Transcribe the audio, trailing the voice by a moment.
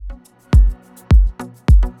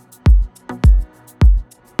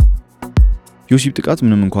የወሲብ ጥቃት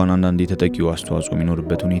ምንም እንኳን አንዳንዴ ተጠቂው አስተዋጽኦ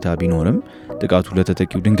የሚኖርበት ሁኔታ ቢኖርም ጥቃቱ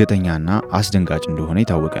ለተጠቂው ድንገተኛና አስደንጋጭ እንደሆነ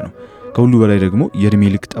የታወቀ ነው። ከሁሉ በላይ ደግሞ የእድሜ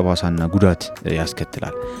ልክ ጠባሳና ጉዳት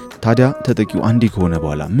ያስከትላል። ታዲያ ተጠቂው አንዴ ከሆነ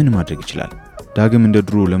በኋላ ምን ማድረግ ይችላል? ዳግም እንደ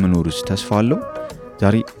ድሮ ለመኖርስ ተስፋ አለው?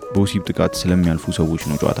 ዛሬ በወሲብ ጥቃት ስለሚያልፉ ሰዎች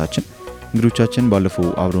ነው ጨዋታችን። እንግዶቻችን ባለፈው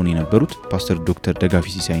አብረውን የነበሩት ፓስተር ዶክተር ደጋፊ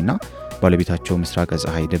ሲሳይና ባለቤታቸው ምስራቀ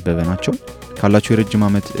ፀሐይ ደበበ ናቸው። ካላቸው የረጅም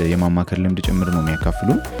ዓመት የማማከር ልምድ ጭምር ነው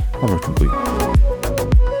የሚያካፍሉን። አብራችሁን ቆዩ።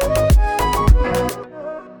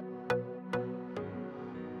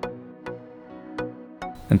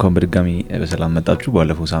 እንኳን በድጋሚ በሰላም መጣችሁ።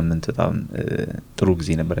 ባለፈው ሳምንት በጣም ጥሩ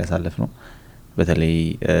ጊዜ ነበር ያሳለፍነው። በተለይ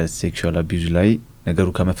ሴክሹዋል አቢዩዝ ላይ ነገሩ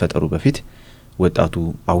ከመፈጠሩ በፊት ወጣቱ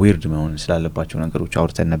አዌርድ መሆን ስላለባቸው ነገሮች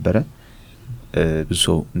አውርተን ነበረ። ብዙ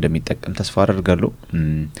ሰው እንደሚጠቀም ተስፋ አደርጋለሁ።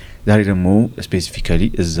 ዛሬ ደግሞ ስፔሲፊካሊ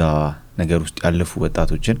እዛ ነገር ውስጥ ያለፉ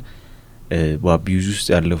ወጣቶችን በአቢዩዝ ውስጥ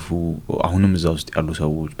ያለፉ አሁንም እዛ ውስጥ ያሉ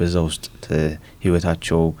ሰዎች በዛ ውስጥ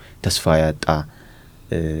ህይወታቸው ተስፋ ያጣ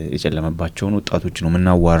የጨለመባቸውን ወጣቶች ነው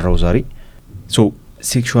የምናዋራው ዛሬ።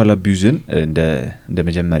 ሴክሹዋል አቢዩዝን እንደ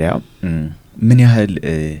መጀመሪያ ምን ያህል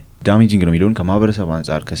ዳሜጂንግ ነው የሚለውን ከማህበረሰብ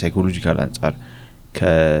አንፃር ከሳይኮሎጂካል አንፃር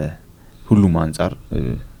ከሁሉም አንፃር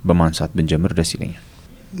በማንሳት ብንጀምር ደስ ይለኛል።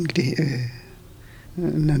 እንግዲህ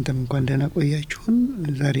እናንተም እንኳን ደህና ቆያችሁን።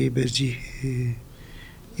 ዛሬ በዚህ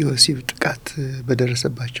የወሲብ ጥቃት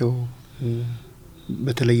በደረሰባቸው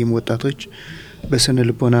በተለይም ወጣቶች በስነ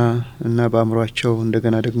ልቦና እና በአእምሯቸው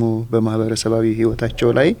እንደገና ደግሞ በማህበረሰባዊ ህይወታቸው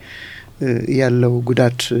ላይ ያለው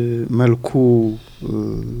ጉዳት መልኩ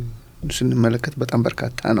ስንመለከት በጣም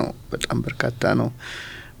በርካታ ነው።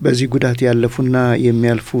 በዚህ ጉዳት ያለፉና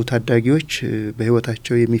የሚያልፉ ታዳጊዎች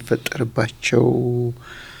በህይወታቸው የሚፈጠርባቸው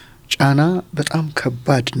ጫና በጣም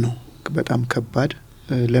ከባድ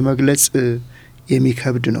ለመግለጽ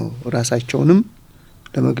የሚከብድ ነው። ራሳቸውንም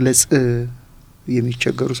ለመግለጽ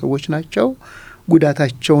የሚቸገሩ ሰዎች ናቸው።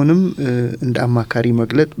 ጉዳታቸውንም እንደ አማካሪ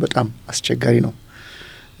መግለጽ በጣም አስቸጋሪ ነው።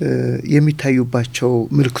 የሚታዩባቸው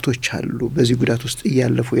ምልክቶች አሉ። በዚህ ጉዳት ውስጥ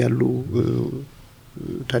እያለፉ ያሉ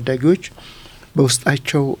ታዳጊዎች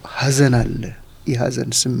በውስጣቸው ሀዘን አለ።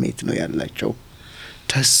 የሀዘን ስሜት ነው ያላቸው።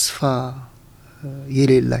 ተስፋ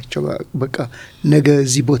የሌላቸው በቃ ነገ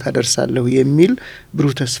እዚህ ቦታ ደርሳለሁ የሚል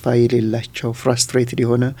ብሩህ ተስፋ የሌላቸው ፍራስትሬትድ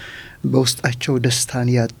የሆነ በውስጣቸው ደስታን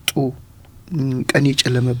ያጡ ቀን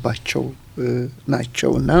የጨለመባቸው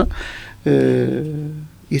ናቸውና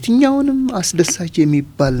የትኛውንም አስደሳች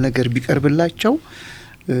የሚባል ነገር ቢቀርብላቸው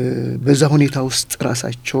በዛ ሁኔታ ውስጥ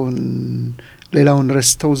ራሳቸውን ሌላውን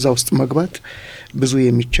ረስተው እዛ ውስጥ መግባት ብዙ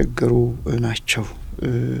የሚቸገሩ ናቸው።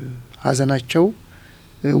 ሀዘናቸው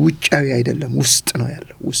ውጫዊ አይደለም፣ ውስጥ ነው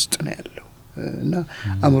ያለው እና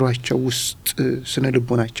አእምሯቸው ውስጥ ስነ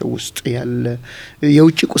ልቦናቸው ውስጥ ያለ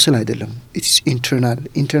የውጭ ቁስል አይደለም። ኢትስ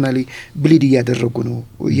ኢንተርናሊ ብሊድ እያደረጉ ነው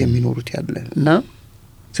የሚኖሩት ያለ እና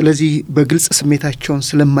ስለዚህ በግልጽ ስሜታቸውን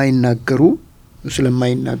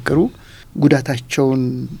ስለማይናገሩ ጉዳታቸውን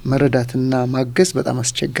መረዳትና ማገዝ በጣም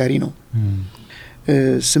አስቸጋሪ ነው።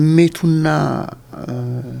 ስሜቱና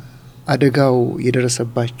አደጋው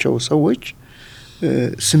የደረሰባቸው ሰዎች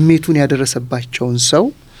ስሜቱን ያደረሰባቸውን ሰው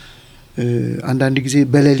አንዳንድ ጊዜ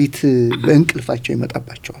በሌሊት በእንቅልፋቸው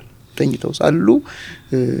ይመጣባቸዋል። ተኝተው ሳሉ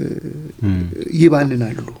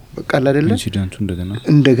ይባንናሉ። በቃ አይደለ ኢንሲደንቱ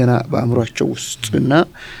እንደገና በአእምሯቸው ውስጥና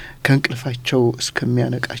ከእንቅልፋቸው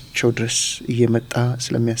እስከሚያነቃቸው ድረስ እየመጣ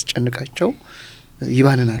ስለሚያስጨንቃቸው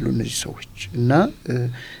ይባንናሉ እነዚህ ሰዎች እና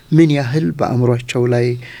ምን ያህል በአእምሯቸው ላይ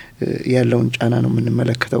ያለውን ጫና ነው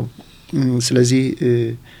የምንመለከተው። ስለዚህ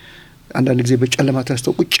አንዳንድ ጊዜ በጨለማ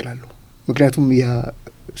ተነስተው ቁጭ ይላሉ። ምክንያቱም ያ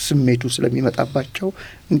ስሜቱ ስለሚመጣባቸው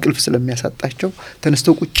እንቅልፍ ስለሚያሳጣቸው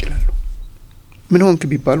ተነስተው ቁጭ ይላሉ። ምን ሆንክ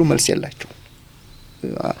ቢባሉ መልስ የላቸው።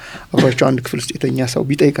 አብሯቸው አንድ ክፍል ውስጥ የተኛ ሰው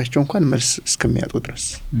ቢጠይቃቸው እንኳን መልስ እስከሚያጡ ድረስ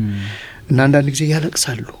እና አንዳንድ ጊዜ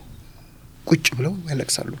ያለቅሳሉ። ቁጭ ብለው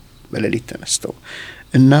ያለቅሳሉ በሌሊት ተነስተው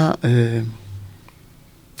እና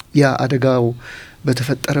ያ አደጋው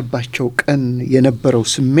በተፈጠረባቸው ቀን የነበረው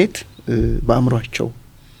ስሜት በአእምሯቸው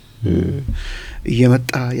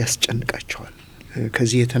እየመጣ ያስጨንቃቸዋል።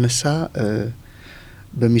 ከዚህ የተነሳ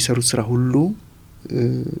በሚሰሩት ስራ ሁሉ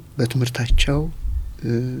በትምህርታቸው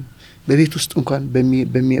በቤት ውስጥ እንኳን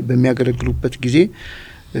በሚያገለግሉበት ጊዜ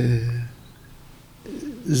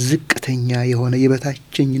ዝቅተኛ የሆነ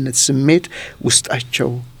የበታችኝነት ስሜት ውስጣቸው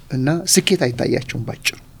እና ስኬት አይታያቸውም።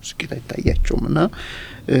 ባጭሩ ስኬት አይታያቸውም እና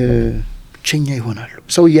ብቸኛ ይሆናሉ።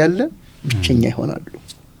 ሰው እያለ ብቸኛ ይሆናሉ።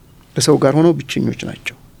 ከሰው ጋር ሆነው ብቸኞች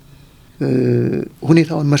ናቸው።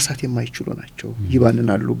 ሁኔታውን መርሳት የማይችሉ ናቸው።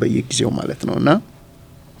 ይባንናሉ በየጊዜው ማለት ነውና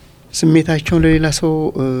ስሜታቸውን ለሌላ ሰው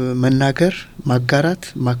መናገር፣ ማጋራት፣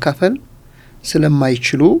 ማካፈል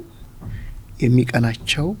ስለማይችሉ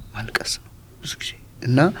የሚቀናቸው ማልቀስ ነው ብዙ ጊዜ።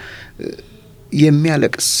 እና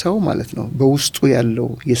የሚያለቅስ ሰው ማለት ነው በውስጡ ያለው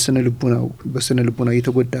በስነ ልቡናው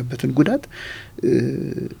የተጎዳበትን ጉዳት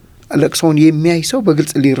ለቅሶውን የሚያይ ሰው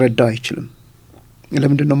በግልጽ ሊረዳው አይችልም።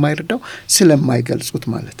 ለምንድን ነው የማይረዳው? ስለማይገልጹት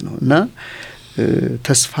ማለት ነው። እና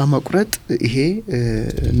ተስፋ መቁረጥ ይሄ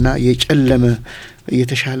እና የጨለመ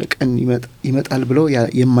የተሻለ ቀን ይመጣል ብለው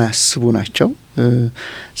የማያስቡ ናቸው።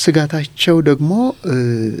 ስጋታቸው ደግሞ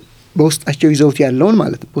በውስጣቸው ይዘውት ያለውን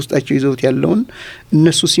ማለት ነው በውስጣቸው ይዘውት ያለውን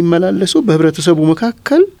እነሱ ሲመላለሱ በህብረተሰቡ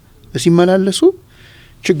መካከል ሲመላለሱ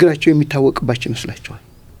ችግራቸው የሚታወቅባቸው ይመስላቸዋል።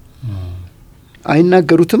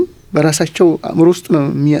 አይናገሩትም፣ በራሳቸው አእምሮ ውስጥ ነው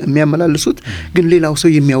የሚያመላልሱት፣ ግን ሌላው ሰው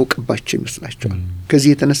የሚያውቅባቸው ይመስላቸዋል። ከዚህ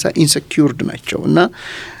የተነሳ ኢንሴኪዩርድ ናቸው እና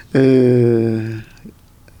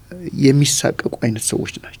የሚሳቀቁ አይነት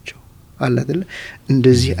ሰዎች ናቸው። አለ አይደለ?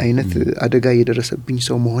 እንደዚህ አይነት አደጋ የደረሰብኝ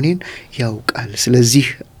ሰው መሆኔን ያውቃል። ስለዚህ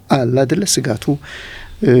አለ አይደለ ስጋቱ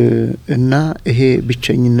እና ይሄ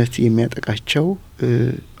ብቸኝነት የሚያጠቃቸው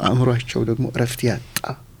አእምሯቸው ደግሞ እረፍት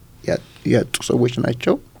ያጡ ሰዎች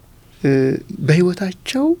ናቸው።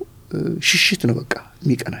 በህይወታቸው ሽሽት ነው በቃ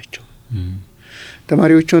የሚቀናቸው።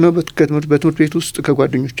 ተማሪዎች ሆነው በትምህርት ቤት ውስጥ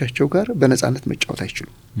ከጓደኞቻቸው ጋር በነጻነት መጫወት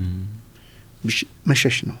አይችሉም።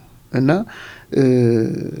 መሸሽ ነው እና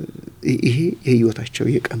ይሄ የህይወታቸው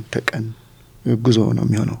የቀን ተቀን ጉዞ ነው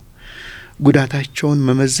የሚሆነው። ጉዳታቸውን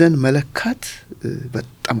መመዘን መለካት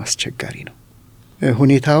በጣም አስቸጋሪ ነው።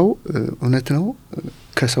 ሁኔታው እውነት ነው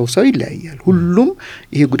ከሰው ሰው ይለያያል። ሁሉም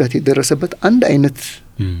ይሄ ጉዳት የደረሰበት አንድ አይነት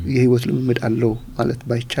የህይወት ልምምድ አለው ማለት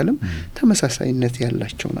ባይቻልም ተመሳሳይነት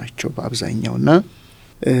ያላቸው ናቸው በአብዛኛውና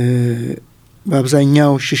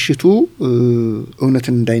በአብዛኛው ሽሽቱ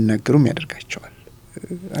እውነትን እንዳይናገሩም ያደርጋቸዋል።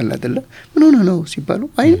 አለ አይደለ? ምን ሆነ ነው ሲባሉ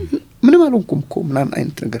አይ ምንም አልሆንኩም እኮ ምናምን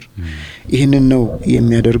አይነት ነገር ይህንን ነው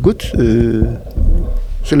የሚያደርጉት።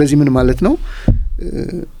 ስለዚህ ምን ማለት ነው?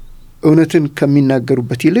 እውነትን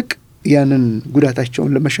ከሚናገሩበት ይልቅ ያንን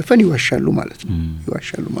ጉዳታቸውን ለመሸፈን ይዋሻሉ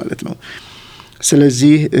ማለት ነው።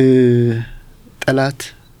 ስለዚህ ጠላት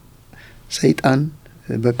ሰይጣን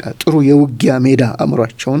በቃ ጥሩ የውጊያ ሜዳ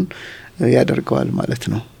አእምሯቸውን ያደርገዋል ማለት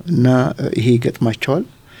ነው እና ይሄ ይገጥማቸዋል።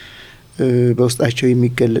 በውስጣቸው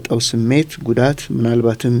የሚገለጠው ስሜት ጉዳት፣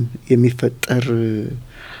 ምናልባትም የሚፈጠር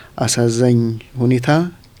አሳዛኝ ሁኔታ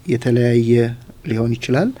የተለያየ ሊሆን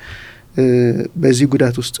ይችላል። በዚህ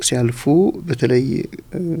ጉዳት ውስጥ ሲያልፉ በተለይ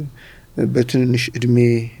በትንሽ እድሜ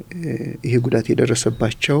ይሄ ጉዳት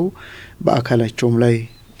የደረሰባቸው በአካላቸውም ላይ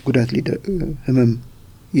ጉዳት ህመም፣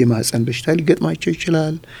 የማህፀን በሽታ ሊገጥማቸው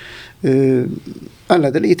ይችላል። አለ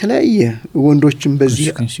አይደል? የተለያየ ወንዶችም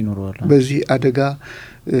በዚህ አደጋ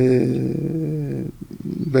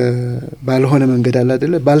ባልሆነ መንገድ አለ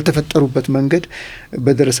አይደል? ባልተፈጠሩበት መንገድ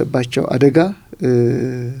በደረሰባቸው አደጋ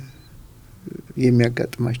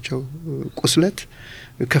የሚያጋጥማቸው ቁስለት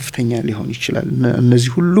ከፍተኛ ሊሆን ይችላል።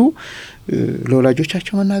 እነዚህ ሁሉ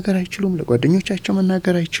ለወላጆቻቸው መናገር አይችሉም፣ ለጓደኞቻቸው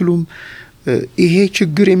መናገር አይችሉም። ይሄ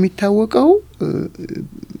ችግር የሚታወቀው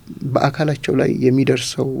በአካላቸው ላይ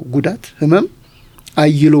የሚደርሰው ጉዳት ህመም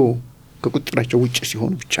አይሎ ከቁጥጥራቸው ውጭ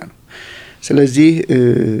ሲሆኑ ብቻ ነው። ስለዚህ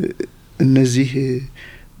እነዚህ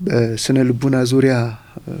በስነ ልቡና ዙሪያ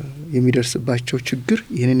የሚደርስባቸው ችግር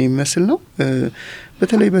ይህንን የሚመስል ነው።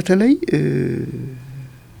 በተለይ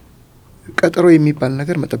ቀጠሮ የሚባል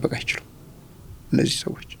ነገር መጠበቅ አይችሉም እነዚህ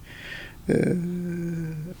ሰዎች።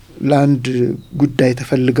 ለአንድ ጉዳይ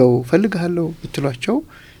ፈልግሃለሁ ብትሏቸው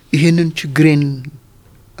ይህንን ችግሬን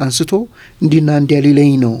አንስቶ እንዲና እንዲያ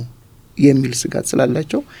ሊለኝ ነው የሚል ስጋት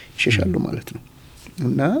ስላላቸው ይሸሻሉ ማለት ነው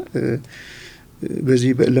እና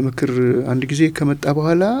በዚህ ለምክር አንድ ጊዜ ከመጣ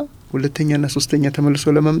በኋላ ሁለተኛና ሶስተኛ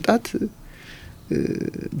ተመልሶ ለመምጣት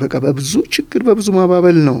በቃ በብዙ ችግር በብዙ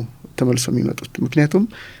ማባበል ነው ተመልሶ የሚመጡት። ምክንያቱም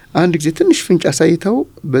አንድ ጊዜ ትንሽ ፍንጭ አሳይተው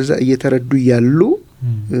በዛ እየተረዱ ያሉ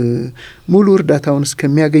ሙሉ እርዳታውን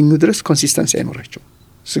እስከሚያገኙ ድረስ ኮንሲስተንሲ አይኖራቸው።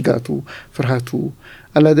 ስጋቱ፣ ፍርሃቱ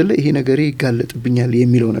አለ አይደለ? ይሄ ነገሬ ይጋለጥብኛል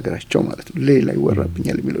የሚለው ነገራቸው ማለት ነው። ሌላ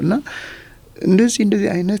ይወራብኛል የሚለው እና እንደዚህ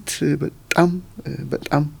አይነት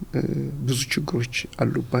በጣም ብዙ ችግሮች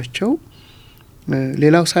አሉባቸው።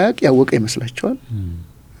 ሌላው ሳያውቅ ያወቀ ይመስላቸዋል።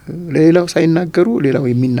 ለሌላው ሳይናገሩ ሌላው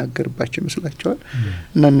የሚናገርባቸው ይመስላቸዋል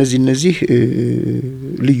እና እነዚህ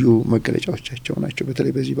ልዩ መገለጫዎቻቸው ናቸው።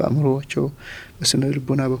 በተለይ በዚህ በአእምሮአቸው በስነ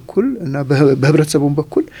ልቦና በኩል እና በህብረተሰቡም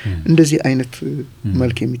በኩል እንደዚህ አይነት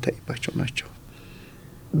መልክ የሚታይባቸው ናቸው።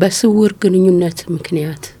 በስውር ግንኙነት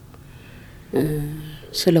ምክንያት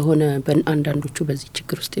ስለሆነ አንዳንዶቹ በዚህ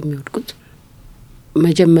ችግር ውስጥ የሚወድቁት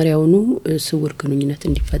መጀመሪያውኑ ስውር ግንኙነት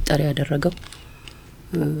እንዲፈጠር ያደረገው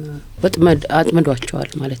አጥምዷቸዋል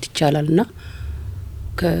ማለት ይቻላልና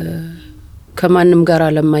ከማንም ጋር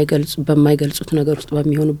በማይገልጹት ነገር ውስጥ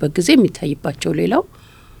በሚሆኑበት ጊዜ የሚታይባቸው ሌላው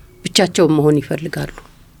ብቻቸውን መሆን ይፈልጋሉ።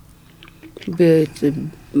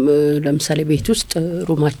 ለምሳሌ ቤት ውስጥ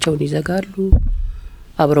ሩማቸውን ይዘጋሉ።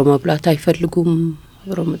 አብረው መብላት አይፈልጉም።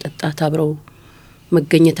 አብረው መጠጣት፣ አብረው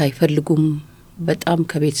መገኘት አይፈልጉም። በጣም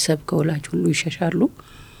ከቤተሰብ ከወላጅ ሁሉ ይሸሻሉ።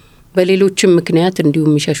 በሌሎችም ምክንያት እንዲሁ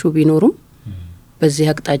የሚሸሹ ቢኖሩም በዚህ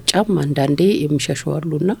አቅጣጫም አንዳንዴ የሚሸሹ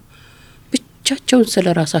አሉና ብቻቸውን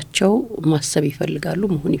ስለራሳቸው ማሰብ ይፈልጋሉ፣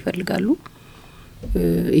 መሆን ይፈልጋሉ።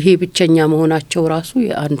 ይሄ ብቸኛ መሆናቸው ራሱ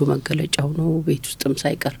የአንዱ መገለጫው ነው። ቤት ውስጥም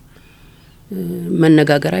ሳይቀር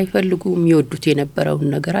መነጋገር አይፈልጉም። ይወዱት የነበረውን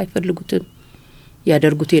ነገር አይፈልጉትም።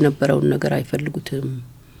 ያደርጉት የነበረውን ነገር አይፈልጉትም።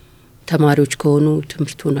 ተማሪዎች ከሆኑ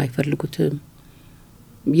ትምህርቱን አይፈልጉትም።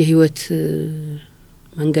 የህይወት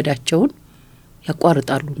መንገዳቸውን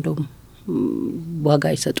ያቋርጣሉ። እንደውም ዋጋ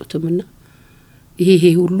አይሰጡትምና ይሄ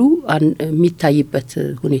ሁሉ የሚታይበት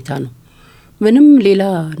ሁኔታ ነው። ምንም ሌላ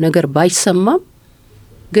ነገር ባይሰማም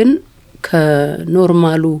ግን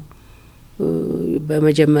ከኖርማሉ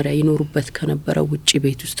በመጀመሪያ ይኖሩበት ከነበረው ውጪ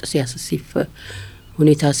ቤት ውስጥ ሲያስሲፍ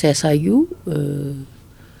ሁኔታ ሲያሳዩ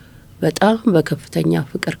በጣም በከፍተኛ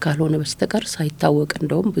ፍቅር ካልሆነ በስተቀር ሳይታወቅ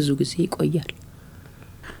እንደውም ብዙ ጊዜ ይቆያል።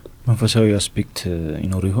 መንፈሳዊ አስፔክት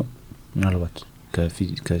ይኖር ይሆን? ምናልባት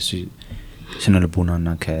ከስነ ልቦናና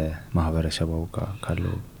ከማህበረሰባው ጋር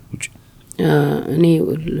ካለው ውጪ እኔ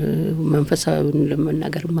መንፈሳዊውን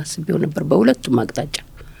ለመናገር ማስቤው ነበር በሁለቱም አቅጣጫ።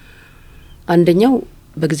 አንደኛው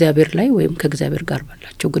በእግዚአብሔር ላይ ወይም ከእግዚአብሔር ጋር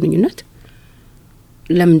ባላቸው ግንኙነት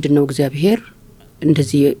ለምንድነው እግዚአብሔር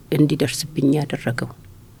እንደዚህ እንዲደርስብኝ ያደረገው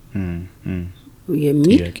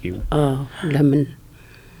የሚል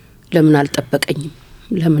ለምን አልጠበቀኝም?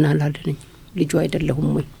 ለምን አላደነኝም? ልጁ አይደለሁም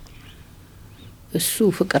ወይ? እሱ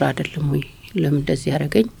ፍቅር አይደለም ወይ? ለምን እንደዚህ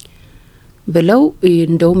ያደረገኝ ብለው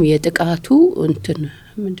እንደውም የጥቃቱ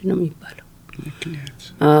ምንድነው የሚባለው?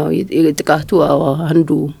 የጥቃቱ አንዱ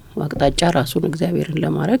አቅጣጫ ራሱን እግዚአብሔርን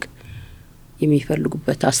ለማድረግ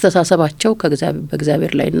የሚፈልጉበት አስተሳሰባቸው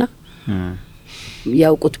በእግዚአብሔር ላይና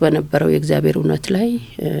ያውቁት በነበረው የእግዚአብሔር እውነት ላይ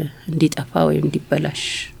እንዲጠፋ ወይም እንዲበላሽ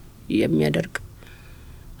የሚያደርግ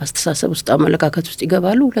አስተሳሰብ ውስጥ አመለካከት ውስጥ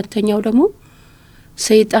ይገባሉ። ሁለተኛው ደግሞ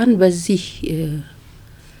ሰይጣን በዚህ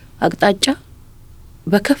አቅጣጫ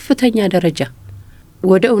በከፍተኛ ደረጃ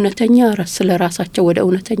ወደ እውነተኛ ስለራሳቸው ወደ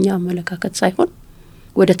እውነተኛ አመለካከት ሳይሆን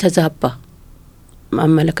ወደ ተዛባ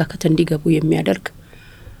አመለካከት እንዲገቡ የሚያደርግ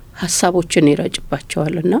ሀሳቦችን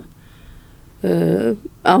ይረጭባቸዋልና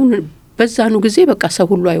አሁን በዛኑ ጊዜ በቃ ሰው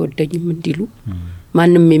ሁሉ አይወደኝም እንዲሉ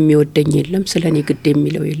ማንም የሚወደኝ የለም፣ ስለኔ ግድ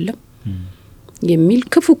የሚለው የለም የሚል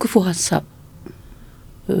ክፉ ሀሳብ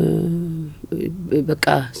በቃ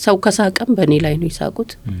ሰው ከሳቀም በእኔ ላይ ነው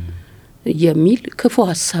ይሳቁት የሚል ክፉ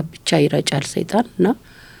ሀሳብ ብቻ ይረጫል ሰይጣንና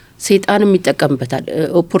ሰይጣንም ይጠቀምበታል።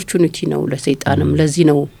 ኦፖርቹኒቲ ነው ለሰይጣንም። ለዚህ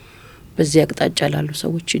ነው በዚህ አቅጣጫ ላሉ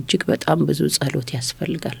ሰዎች እጅግ በጣም ብዙ ጸሎት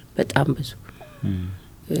ያስፈልጋል። በጣም ብዙ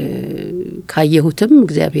ካየሁትም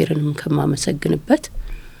እግዚአብሔርንም ከማመሰግንበት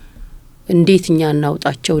እንዴት እኛ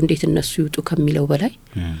እናውጣቸው እንዴት እነሱ ይውጡ ከሚለው በላይ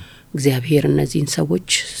እግዚአብሔር እነዚህን ሰዎች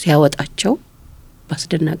ሲያወጣቸው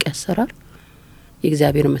ባስደናቂ አሰራር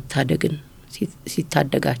የእግዚአብሔር መታደግን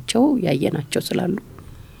ሲታደጋቸው ያየናቸው ስላሉ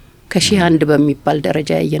ከሺህ አንድ በሚባል ደረጃ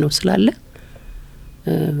ያየነው ስላለ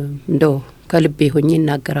እንደው ከልቤ ሆኜ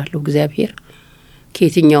እናገራለሁ። እግዚአብሔር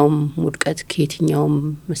ከየትኛውም ውድቀት ከየትኛውም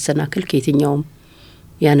መሰናክል ከየትኛውም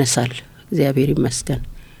ያነሳል። እግዚአብሔር ይመስገን።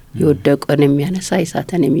 የወደቀን የሚያነሳ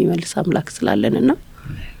የሳተን የሚመልስ አምላክ ስላለንና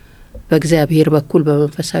በእግዚአብሔር በኩል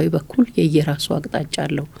በመንፈሳዊ በኩል የየራሱ አቅጣጫ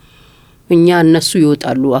አለው። እኛ እነሱ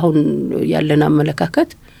ይወጣሉ አሁን ያለን አመለካከት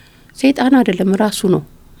ሰይጣን አይደለም ራሱ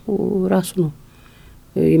ነው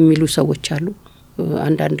የሚሉ ሰዎች አሉ።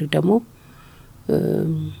 አንዳንድ ደግሞ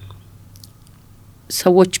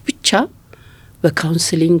ሰዎች ብቻ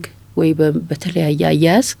በካውንስሊንግ ወይ በተለያየ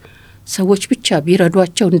አያያዝ ሰዎች ብቻ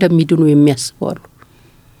ቢረዷቸው እንደሚድኑ የሚያስቡ አሉ።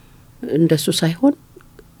 እንደሱ ሳይሆን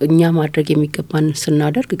እኛ ማድረግ የሚገባን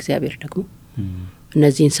ስናደርግ እግዚአብሔር ደግሞ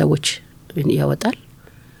እነዚህን ሰዎች ያወጣል።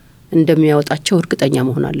 እንደሚያወጣቸው እርግጠኛ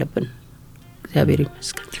መሆን አለብን። እግዚአብሔር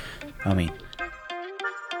ይመስገን። አሜን።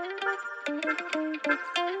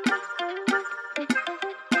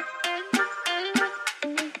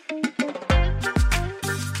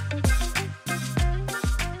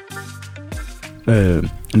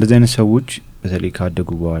 እንደዚህ አይነት ሰዎች በተለይ ካደጉ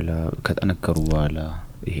በኋላ ከጠነከሩ በኋላ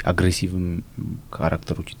ይሄ አግሬሲቭም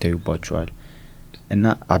ካራክተሮች ይታዩባቸዋል እና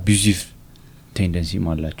አቢዩዚቭ ቴንደንሲም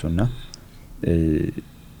አላቸውና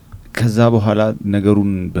ከዛ በኋላ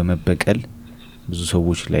ነገሩን በመበቀል ብዙ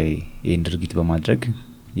ሰዎች ላይ ይህን ድርጊት በማድረግ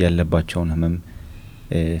ያለባቸውን ህመም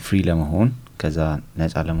ፍሪ ለመሆን ከዛ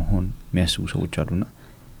ነፃ ለመሆን የሚያስቡ ሰዎች አሉና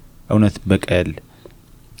እውነት በቀል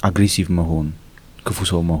አግሬሲቭ መሆን ክፉ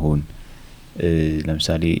ሰው መሆን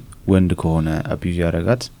ለምሳሌ ወንድ ከሆነ አቢዩዝ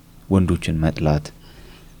ያረጋት ወንዶችን መጥላት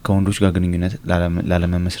ከወንዶች ጋር ግንኙነት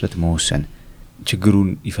ላለመመስረት መወሰን ችግሩን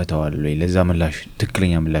ይፈታዋል ወይ? ለዛ ምላሽ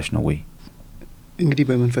ትክክለኛ ምላሽ ነው ወይ? እንግዲህ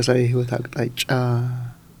በመንፈሳዊ ህይወት አቅጣጫ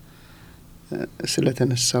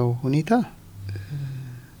ስለተነሳው ሁኔታ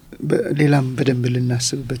ሌላም በደንብ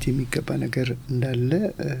ልናስብበት የሚገባ ነገር እንዳለ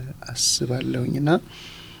አስባለሁኝና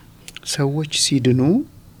ሰዎች ሲድኑ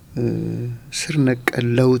ስር ነቀል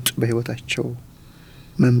ለውጥ በህይወታቸው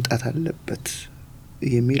መምጣት አለበት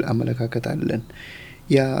የሚል አመለካከት አለን።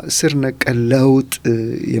 ያ ስር ነቀል ለውጥ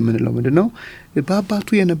የምንለው ምንድነው? በአባቱ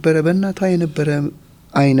የነበረ በእናቷ የነበረ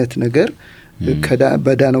አይነት ነገር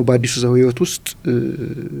በዳነው በአዲሱ ሰው ህይወት ውስጥ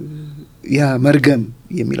ያ መርገም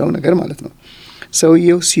የሚለው ነገር ማለት ነው።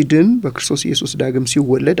 ሰውየው ሲድን በክርስቶስ ኢየሱስ ዳግም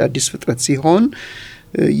ሲወለድ አዲስ ፍጥረት ሲሆን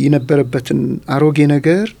የነበረበትን አሮጌ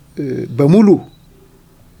ነገር በሙሉ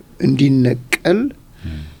እንዲነቀል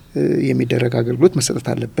የሚደረግ አገልግሎት መሰጠት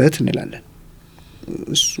አለበት እንላለን።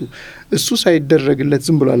 እሱ ሳይደረግለት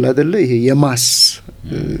ዝም ብሎ አለ አይደለ ይሄ የማስ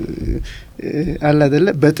አለ አይደለ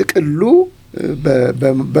በጥቅሉ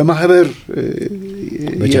በማህበር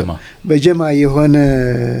በጀማ የሆነ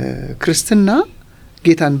ክርስትና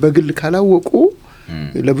ጌታን በግል ካላወቁ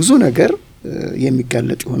ለብዙ ነገር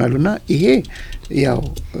የሚጋለጥ ይሆናሉና ይሄ ያው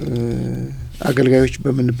አገልጋዮች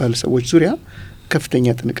በምንባል ሰዎች ዙሪያ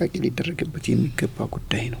ከፍተኛ ጥንቃቄ ሊደረግበት የሚገባ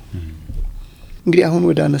ጉዳይ ነው። እንግዲህ አሁን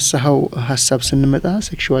ወደ አነሳው ሐሳብ ስንመጣ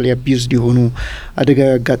ሴክሹዋሊ አቢዩዝድ የሆኑ አደጋ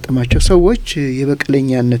ያጋጠማቸው ሰዎች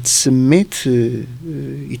የበቀለኛነት ስሜት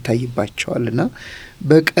ይታይባቸዋልና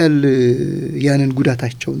በቀል ያንን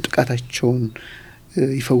ጉዳታቸውን ጥቃታቸውን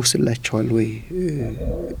ይፈውስላቸዋል ወይ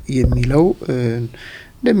የሚለው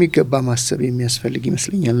እንደሚገባ ማሰብ የሚያስፈልግ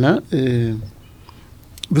ይመስለኛልና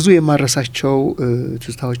ብዙ የማረሳቸው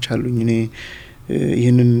ትዝታዎች አሉኝ። እኔ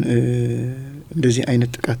ይህንን እንደዚህ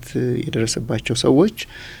አይነት ጥቃት የደረሰባቸው ሰዎች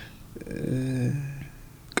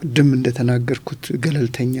ቅድም እንደተናገርኩት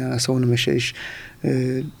ገለልተኛ ሰውን መሸሽ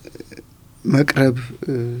መቅረብ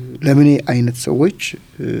ለምኔ አይነት ሰዎች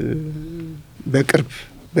በቅርብ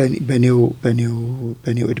በኔው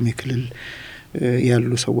እድሜ ክልል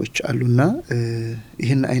ያሉ ሰዎች አሉና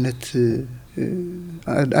ይህን አይነት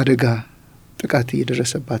አደጋ ጥቃት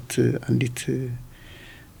እየደረሰባት አንዲት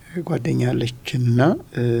ጓደኛ አለችና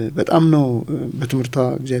በጣም ነው በትምህርቷ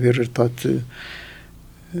እግዚአብሔር ረድቷት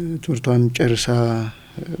ትምህርቷን ጨርሳ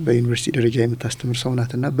በዩኒቨርሲቲ ደረጃ የምታስተምር ሰው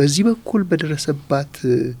ናትና በዚህ በኩል በደረሰባት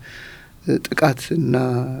ጥቃትና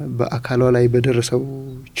በአካሏ ላይ በደረሰው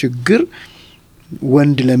ችግር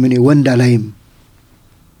ወንድ ለምን ወንድ አላይም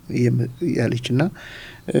ያለችና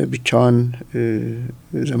ብቻዋን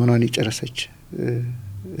ዘመኗን የጨረሰች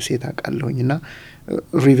ሴት አቃለሁኝና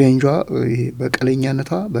ሪቬንጇ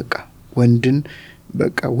በቀለኛነቷ በቃ ወንድን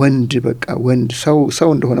በቃ ወንድ ሰው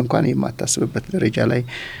እንደሆነ እንኳን የማታስብበት ደረጃ ላይ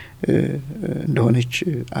እንደሆነች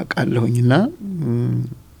አቃለሁኝና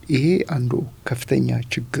ይሄ አንዱ ከፍተኛ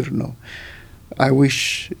ችግር ነው። አይ ዊሽ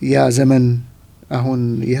ያ ዘመን አሁን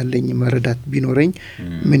ያለኝ መረዳት ቢኖረኝ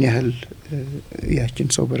ምን ያህል ያችን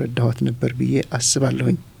ሰው በረዳኋት ነበር ብዬ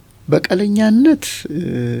አስባለሁኝ። በቀለኛነት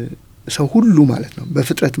ሰው ሁሉ ማለት ነው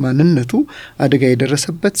በፍጥረት ማንነቱ አደጋ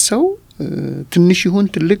የደረሰበት ሰው ትንሽ ይሁን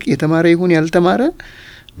ትልቅ የተማረ ይሁን ያልተማረ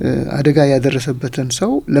አደጋ ያደረሰበትን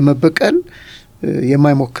ሰው ለመበቀል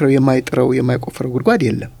የማይሞክረው የማይጥረው የማይቆፍረው ጉድጓድ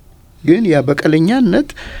የለም። ግን ያ በቀለኛነት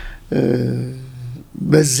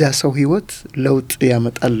በዚያ ሰው ህይወት ለውጥ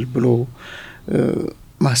ያመጣል ብሎ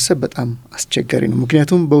ማሰብ በጣም አስቸጋሪ ነው።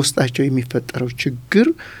 ምክንያቱም በውስጣቸው የሚፈጠረው ችግር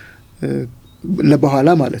ለበኋላ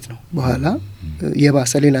ማለት ነው በኋላ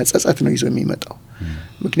የባሰ ሌላ ጸጸት ነው ይዞ የሚመጣው።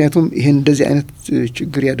 ምክንያቱም ይሄን እንደዚህ አይነት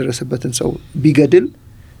ችግር ያደረሰበትን ሰው ቢገድል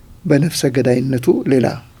በነፍሰ ገዳይነቱ ሌላ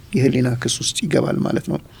የህሊና ክስ ውስጥ ይገባል ማለት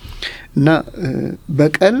ነው እና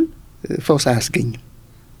በቀል ፈውስ አያስገኝም።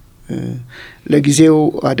 ለጊዜው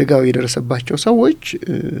አደጋው የደረሰባቸው ሰዎች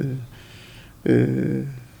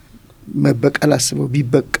መበቀል አስበው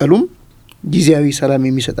ቢበቀሉም ጊዜያዊ ሰላም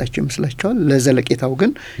የሚሰጣቸው ይመስላቸዋል። ለዘለቄታው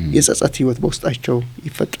ግን የጸጸት ህይወት በውስጣቸው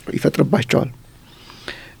ይፈጥርባቸዋል።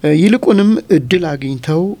 ይልቁንም እድል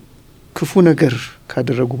አግኝተው ክፉ ነገር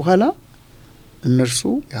ካደረጉ በኋላ እነርሱ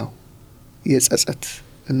ያው የጸጸት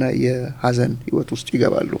እና የሐዘን ህይወት ውስጥ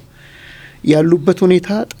ይገባሉ። ያሉበት ሁኔታ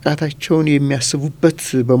ጥቃታቸውን የሚያስቡበት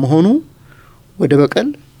በመሆኑ ወደ በቀል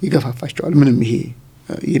ይገፋፋቸዋል። ምንም ይሄ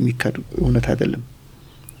የሚካድ እውነት አይደለም።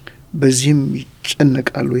 በዚህም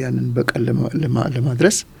ይጨነቃሉ ያንን በቀል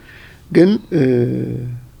ለማድረስ ግን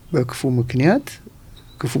በክፉ ምክንያት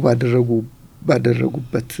ክፉ ባደረጉ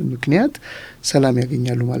ባደረጉበት ምክንያት ሰላም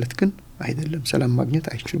ያገኛሉ ማለት ግን አይደለም። ሰላም ማግኘት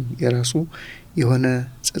አይችሉም። የራሱ የሆነ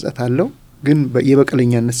ጸጸት አለው። ግን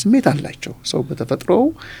የበቀለኛነት ስሜት አላቸው። ሰው በተፈጥሮው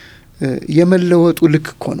የመለወጡ ልክ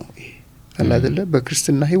እኮ ነው ይሄ አለ አይደለ?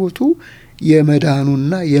 በክርስትና ህይወቱ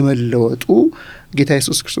የመዳኑና የመለወጡ ጌታ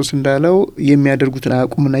ኢየሱስ ክርስቶስ እንዳለው የሚያደርጉትን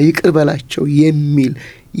አያውቁምና ይቅር በላቸው የሚል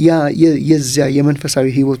የዚያ የመንፈሳዊ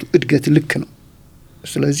ህይወቱ እድገት ልክ ነው።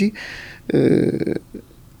 ስለዚህ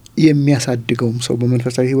የሚያሳድገውም ሰው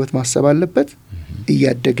በመንፈሳዊ ህይወት ማሰብ አለበት።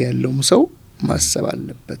 እያደገ ያለውም ሰው ማሰብ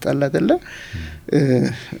አለበት አለ አይደለ?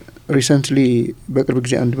 ሪሰንትሊ በቅርብ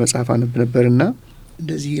ጊዜ አንድ መጽሐፍ አነብ ነበርና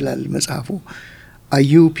እንደዚህ ይላል መጽሐፉ፣ are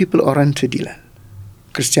you people oriented ይላል።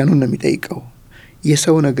 ክርስቲያኑን ነው የሚጠይቀው።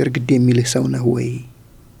 የሰው ነገር ግድ የሚልህ ሰው ነህ ወይ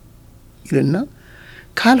ይልና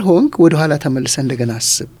ካልሆንክ ወደ ኋላ ተመልሰ እንደገና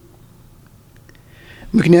አስብ።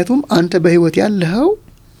 ምክንያቱም አንተ በህይወት ያለኸው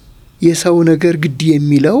የሰው ነገር ግድ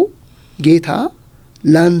የሚለው ጌታ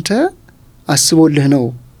ላንተ አስቦልህ ነው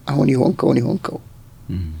አሁን ይሆንከው።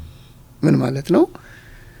 ምን ማለት ነው?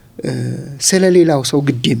 ስለሌላው ሰው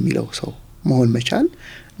ግድ የሚለው ሰው መሆን መቻል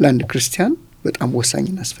ለአንድ ክርስቲያን በጣም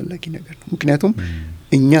ወሳኝና አስፈላጊ ነገር ነው። ምክንያቱም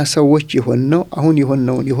እኛ ሰዎች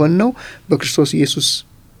የሆነው በክርስቶስ ኢየሱስ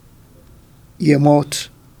የሞት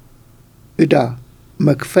ዕዳ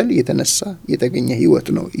መክፈል የተነሳ የተገኘ ህይወት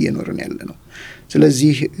ነው እየኖርን ያለ ነው።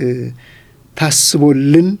 ስለዚህ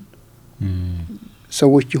ታስቦልን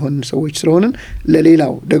ሰዎች ስለሆንን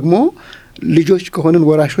ለሌላው ደግሞ ልጆች ከሆንን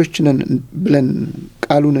ወራሾች ነን ብለን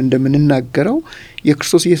ቃሉን እንደምንናገረው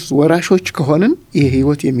የክርስቶስ ኢየሱስ ወራሾች ከሆንን ይሄ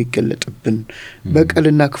ህይወት የሚገለጥብን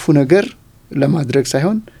በቀልና ክፉ ነገር ለማድረግ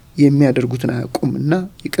ሳይሆን የሚያደርጉትን አያውቁምና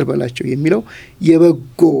ይቅር በላቸው የሚለው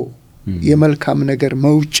የበጎ የመልካም ነገር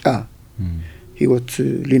መውጫ ህይወት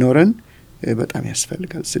ሊኖረን በጣም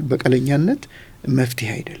ያስፈልጋል። በቀለኛነት መፍትሄ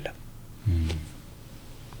አይደለም።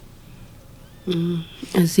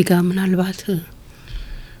 እዚህ ጋር ምናልባት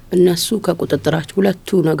እነሱ ከቁጥጥራቸው ሁለቱ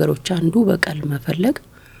ነገሮች አንዱ በቀል መፈለግ፣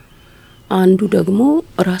 አንዱ ደግሞ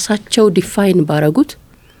ራሳቸው ዲፋይን ባረጉት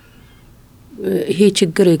ይሄ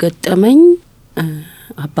ችግር የገጠመኝ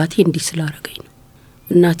አባቴ እንዲህ ስላረገኝ ነው፣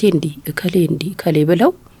 እናቴ እንዲህ እከሌ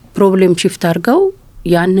ብለው ፕሮብሌም ሽፍት አድርገው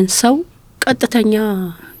ያንን ሰው ቀጥተኛ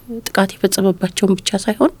ጥቃት የፈጸመባቸውን ብቻ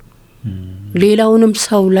ሳይሆን ሌላውንም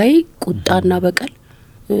ሰው ላይ ቁጣና በቀል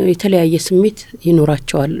የተለያየ ስሜት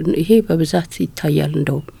ይኖራቸዋል። ይሄ በብዛት ይታያል።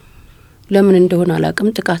 እንደውም ለምን እንደሆነ አላቅም።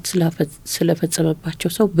 ጥቃት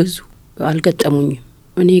ስለፈጸመባቸው ሰው ብዙ አልገጠሙኝም።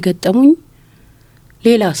 እኔ የገጠሙኝ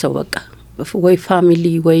ሌላ ሰው በቃ ወይ ፋሚሊ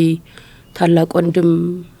ወይ ታላቅ ወንድም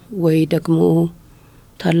ወይ ደግሞ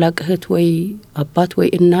ታላቅ እህት ወይ አባት ወይ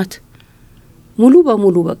እናት ሙሉ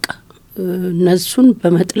በሙሉ በቃ እነሱን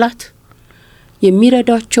በመጥላት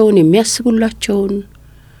የሚረዳቸውን የሚያስቡላቸውን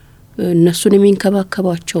እነሱን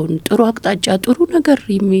የሚንከባከባቸውን ጥሩ አቅጣጫ ጥሩ ነገር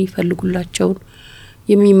የሚፈልጉላቸውን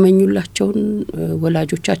የሚመኙላቸውን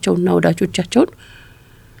ወላጆቻቸውንና ወዳጆቻቸውን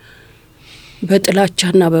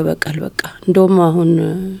በጥላቻና በበቀል በቃ እንደውም አሁን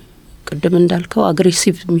ቅድም እንዳልከው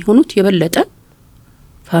አግሬሲቭ የሚሆኑት የበለጠ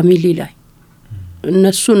ፋሚሊ ላይ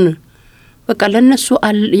እነሱን በቃ ለነሱ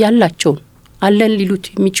ያላቸውን አለን ሊሉት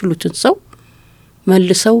የሚችሉትን ሰው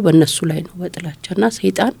መልሰው በእነሱ ላይ ነው በጥላቻና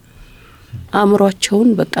ሰይጣን አእምሯቸውን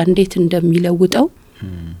በቃ እንዴት እንደሚለውጠው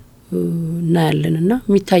እናያለንና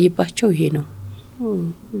የሚታይባቸው ይሄ ነው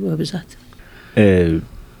በብዛት።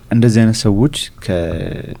 እንደዚህ አይነት ሰዎች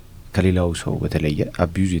ከሌላው ሰው በተለየ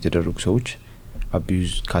አቢዩዝ የተደረጉ ሰዎች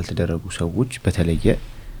አቢዩዝ ካልተደረጉ ሰዎች በተለየ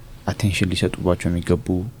አቴንሽን ሊሰጡባቸው የሚገቡ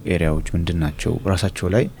ኤሪያዎች ምንድናቸው? ራሳቸው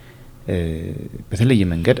ላይ በተለየ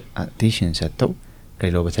መንገድ አቴንሽን ሰጥተው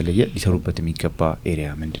ከሌላው በተለየ ሊሰሩበት የሚገባ ኤሪያ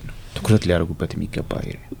ምንድነው? ትኩረት ሊያደርጉበት የሚገባ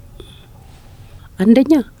ኤሪያ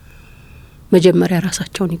አንደኛ መጀመሪያ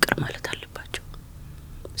ራሳቸውን ይቅር ማለት አለባቸው።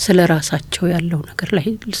 ስለ ራሳቸው ያለው ነገር ላይ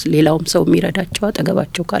ሌላውም ሰው የሚረዳቸው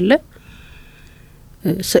አጠገባቸው ካለ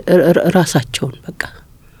ራሳቸውን በቃ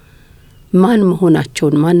ማን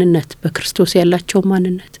መሆናቸውን ማንነት በክርስቶስ ያላቸው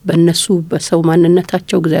ማንነት በእነሱ በሰው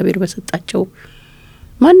ማንነታቸው እግዚአብሔር በሰጣቸው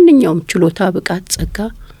ማንኛውም ችሎታ ብቃት ጸጋ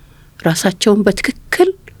ራሳቸውን በትክክል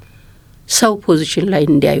ሰው ፖዚሽን ላይ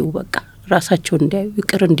እንዲያዩ በቃ ራሳቸውን እንዲያዩ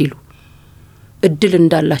ይቅር እንዲሉ እድል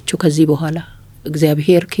እንዳላቸው ከዚህ በኋላ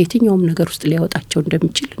እግዚአብሔር ከየትኛውም ነገር ውስጥ ሊያወጣቸው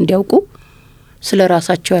እንደሚችል እንዲያውቁ ስለ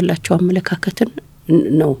ራሳቸው ያላቸው አመለካከትን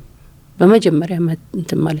ነው በመጀመሪያ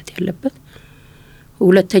እንትን ማለት ያለበት።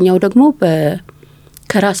 ሁለተኛው ደግሞ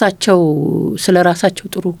ከራሳቸው ስለ ራሳቸው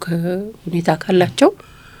ጥሩ ሁኔታ ካላቸው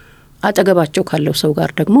አጠገባቸው ካለው ሰው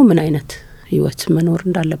ጋር ደግሞ ምን አይነት ህይወት መኖር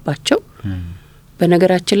እንዳለባቸው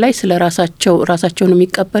በነገራችን ላይ ስለ ራሳቸውን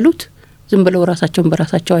የሚቀበሉት ዝም ብለው ራሳቸውን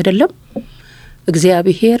በራሳቸው አይደለም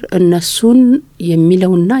እግዚአብሔር እነሱን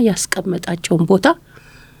የሚለውና ያስቀመጣቸውን ቦታ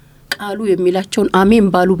ቃሉ የሚላቸውን አሜን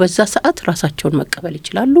ባሉ በዛ ሰዓት ራሳቸውን መቀበል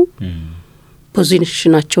ይችላሉ።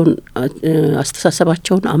 ፖዚሽናቸውን፣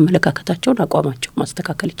 አስተሳሰባቸውን፣ አመለካከታቸውን፣ አቋማቸውን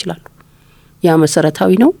ማስተካከል ይችላሉ። ያ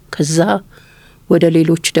መሰረታዊ ነው። ከዛ ወደ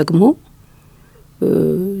ሌሎች ደግሞ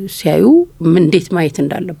ሲያዩ እንዴት ማየት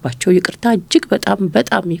እንዳለባቸው ይቅርታ እጅግ በጣም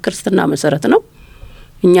በጣም የክርስትና መሰረት ነው።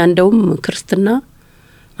 እኛ እንደውም ክርስትና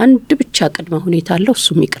አንድ ብቻ ቅድመ ሁኔታ አለው፣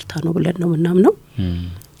 እሱም ይቅርታ ነው ብለን ነው ምናምነው።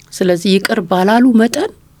 ስለዚህ ይቅር ባላሉ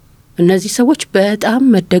መጠን እነዚህ ሰዎች በጣም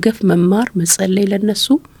መደገፍ፣ መማር፣ መጸለይ፣ ለነሱ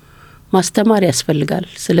ማስተማር ያስፈልጋል።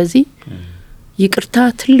 ስለዚህ ይቅርታ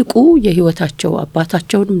ትልቁ የህይወታቸው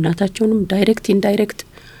አባታቸውንም እናታቸውንም ዳይሬክት ኢንዳይሬክት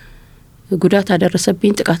ጉዳት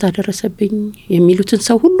አደረሰብኝ፣ ጥቃት አደረሰብኝ የሚሉትን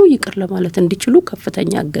ሰው ሁሉ ይቅር ለማለት እንዲችሉ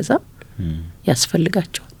ከፍተኛ እገዛ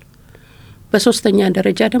ያስፈልጋቸዋል። በሶስተኛ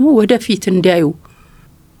ደረጃ ደግሞ ወደፊት እንዲያዩ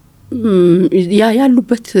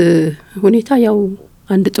ያሉበት ሁኔታ ያው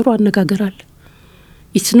አንድ ጥሩ አነጋገር አለ።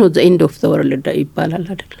 it's not the end of the world ይባላል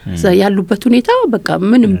አይደል? ያሉበት ሁኔታ በቃ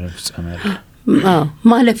ምንም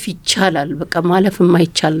ማለፍ ይቻላል። በቃ ማለፍ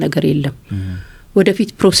የማይቻል ነገር የለም። ወደፊት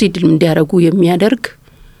ፕሮሲድ እንዲያደርጉ የሚያደርግ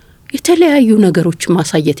የተለያዩ ነገሮች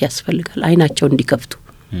ማሳየት ያስፈልጋል። አይናቸው እንዲከፍቱ፣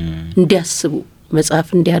 እንዲያስቡ፣ መጽሐፍ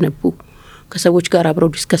እንዲያነቡ፣ ከሰዎች ጋር አብረው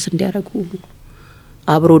ዲስከስ እንዲያደርጉ፣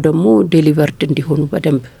 አብረው ደግሞ ዴሊቨርድ እንዲሆኑ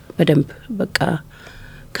በደንብ በቃ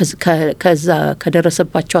ከዛ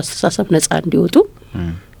ከደረሰባቸው አስተሳሰብ ነፃ እንዲወጡ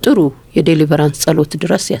ጥሩ የዴሊቨራንስ ጸሎት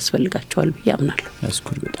ድረስ ያስፈልጋቸዋል ብዬ አምናለሁ።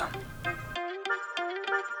 ያስኩል በጣም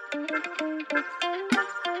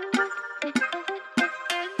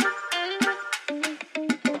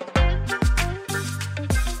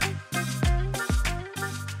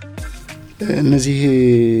እነዚህ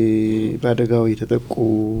በአደጋው የተጠቁ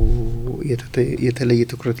የተለየ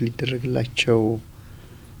ትኩረት ሊደረግላቸው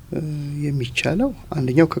የሚቻለው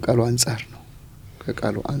አንደኛው ከቃሉ አንጻር ነው።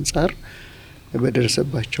 ከቃሉ አንጻር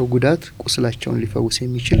በደረሰባቸው ጉዳት ቁስላቸውን ሊፈውስ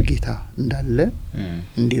የሚችል ጌታ እንዳለ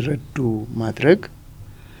እንዲረዱ ማድረግ፣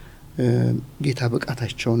 ጌታ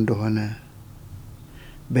በቃታቸው እንደሆነ፣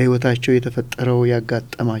 በህይወታቸው የተፈጠረው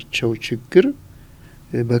ያጋጠማቸው ችግር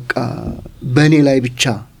በቃ በእኔ ላይ ብቻ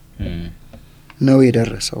ነው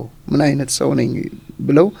የደረሰው፣ ምን አይነት ሰው ነኝ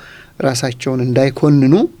ብለው ራሳቸውን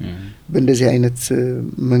እንዳይኮንኑ በእንደዚህ አይነት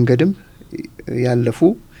መንገድም ያለፉ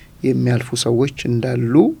የሚያልፉ ሰዎች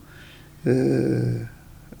እንዳሉ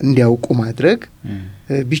እንዲያውቁ ማድረግ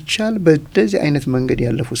ቢቻል በእንደዚህ አይነት መንገድ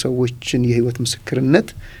ያለፉ ሰዎችን የህይወት ምስክርነት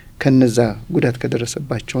ከነዛ ጉዳት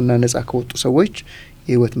ከደረሰባቸውና ነፃ ከወጡ ሰዎች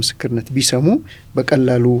የህይወት ምስክርነት ቢሰሙ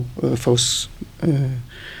በቀላሉ ፈውስ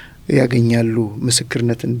ያገኛሉ።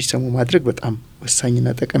 ምስክርነት እንዲሰሙ ማድረግ በጣም ወሳኝና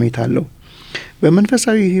ጠቀሜታ አለው።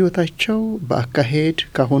 በመንፈሳዊ ህይወታቸው በአካሄድ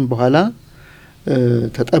ካሁን በኋላ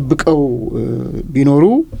ተጠብቀው ቢኖሩ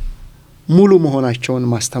ሙሉ መሆናቸውን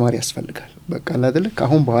ማስተማር ያስፈልጋል። በቃ አይደለ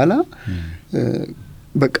ካሁን በኋላ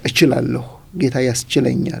በቃ እችላለሁ፣ ጌታ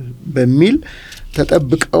ያስችለኛል በሚል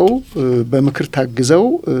ተጠብቀው በምክር ታግዘው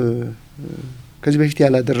ከዚህ በፊት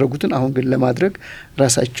ያላደረጉትን አሁን ግን ለማድረግ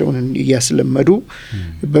ራሳቸውን እያስለመዱ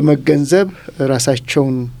በመገንዘብ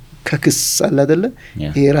ራሳቸውን ከክስ አይደለ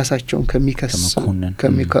ይሄ ራሳቸውን ከሚከስ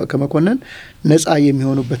ከመኮነን ነፃ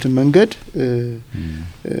የሚሆኑበትን መንገድ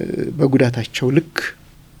በጉዳታቸው ልክ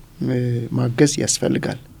ማገዝ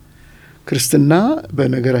ያስፈልጋል። ክርስትና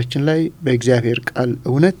በነገራችን ላይ በእግዚአብሔር ቃል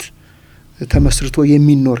እውነት ተመስርቶ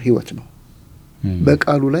የሚኖር ህይወት ነው።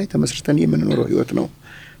 በቃሉ ላይ ተመስርተን የምንኖረው ህይወት ነው።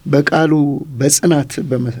 በቃሉ በጽናት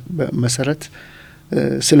በመሰረት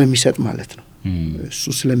ስለሚሰጥ ማለት ነው። እሱ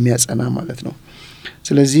ስለሚያጸና ማለት ነው።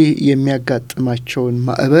 ስለዚህ የሚያጋጥማቸውን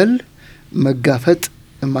ማዕበል መጋፈጥ፣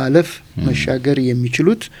 ማለፍ፣ መሻገር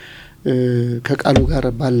የሚችሉት ከቃሉ ጋር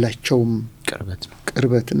ባላቸውም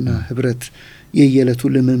ቅርበትና ህብረት የየለቱ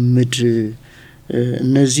ልምምድ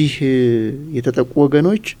እነዚህ የተጠቁ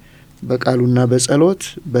ወገኖች በቃሉና በጸሎት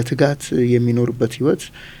በትጋት የሚኖሩበት ህይወት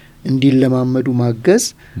እንዲለማመዱ ማገዝ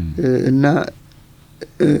እና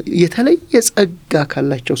የተለየ ጸጋ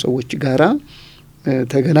ካላቸው ሰዎች ጋራ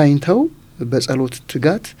ተገናኝተው በጸሎት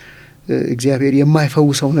ትጋት እግዚአብሔር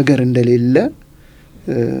የማይፈውሰው ነገር እንደሌለ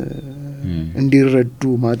እንዲረዱ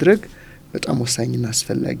ማድረግ በጣም ወሳኝና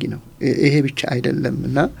አስፈላጊ ነው። ይሄ ብቻ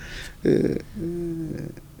አይደለምና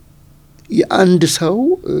የአንድ ሰው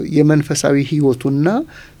የመንፈሳዊ ህይወቱና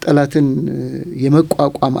ጠላትን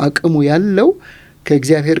የመቋቋም አቅሙ ያለው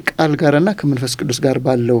ከእግዚአብሔር ቃል ጋርና ከመንፈስ ቅዱስ ጋር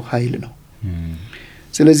ባለው ኃይል ነው።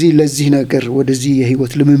 ስለዚህ ለዚህ ነገር ወደዚህ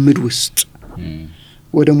የህይወት ልምምድ ውስጥ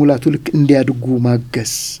ወደ ሙላቱ ልክ እንዲያድጉ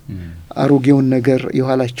ማገዝ፣ አሮጌውን ነገር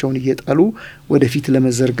የኋላቸውን እየጣሉ ወደፊት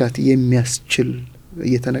ለመዘርጋት የሚያስችል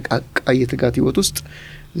የተነቃቃ የትጋት ህይወት ውስጥ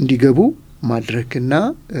እንዲገቡ ማድረግና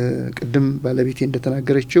ቅድም ባለቤቴ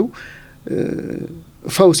እንደተናገረችው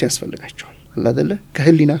ፈውስ ያስፈልጋቸዋል አይደለ?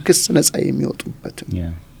 ከህሊና ክስ ነፃ የሚወጡበት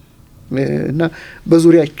እና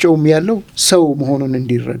በዙሪያቸውም ያለው ሰው መሆኑን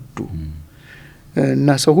እንዲረዱ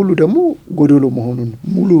እና ሰው ሁሉ ደግሞ ጎዶሎ መሆኑን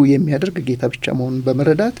ሙሉ የሚያደርግ ጌታ ብቻ መሆኑን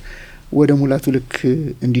በመረዳት ወደ ሙላቱ ልክ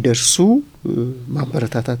እንዲደርሱ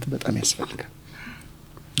ማበረታታት በጣም ያስፈልጋል።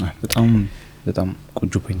 በጣም በጣም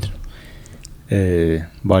ቆንጆ ፖይንት ነው።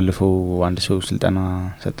 ባለፈው አንድ ሰው ስልጠና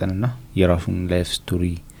ሰጠንና የራሱን ላይፍ ስቶሪ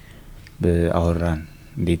በአወራን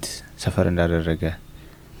እንዴት ሰፈር እንዳደረገ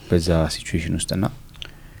በዛ ሲቹዌሽን ውስጥና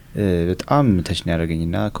በጣም ተችና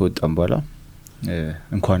ያደረገኝና ከወጣም በኋላ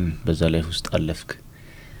እንኳን በዛ ላይፍ ውስጥ አለፍክ፣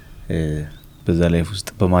 በዛ ላይፍ ውስጥ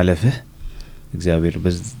በማለፍህ እግዚአብሔር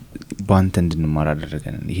ባንተ እንድንማር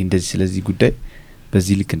አደረገን። ይሄ እንደዚህ ስለዚህ ጉዳይ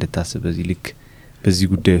በዚህ ልክ እንድታስብ በዚህ ልክ በዚህ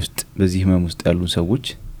ጉዳይ ውስጥ በዚህ ህመም ውስጥ ያሉ ሰዎች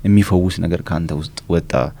የሚፈውስ ነገር ካንተ ውስጥ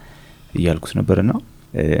ወጣ እያልኩት ነበርና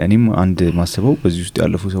እኔም አንድ ማስበው በዚህ ውስጥ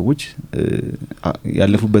ያለፉ ሰዎች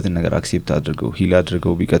ያለፉበትን ነገር አክሴፕት አድርገው ሂል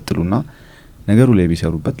አድርገው ቢቀጥሉና ነገሩ ላይ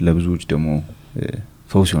ቢሰሩበት ለብዙዎች ደግሞ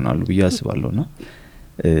ፈውስ ይሆናሉ ብዬ አስባለሁና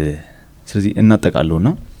ስለዚህ እናጠቃለውና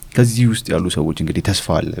ከዚህ ውስጥ ያሉ ሰዎች እንግዲህ ተስፋ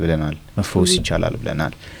አለ ብለናል፣ መፈወስ ይቻላል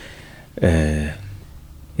ብለናል።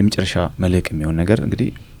 የመጨረሻ መልእክት የሚሆን ነገር እንግዲህ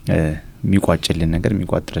የሚቋጭልን ነገር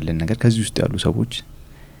የሚቋጥርልን ነገር ከዚህ ውስጥ ያሉ ሰዎች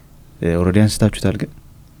ኦሬዲ አንስታችሁታል፣ ግን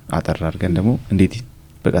አጠር አድርገን ደግሞ እንዴት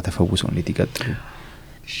በቃ ተፈውሰው እንዴት ይቀጥሉ?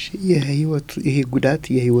 ይሄ ጉዳት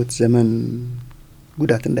የህይወት ዘመን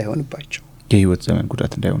ጉዳት እንዳይሆንባቸው የህይወት ዘመን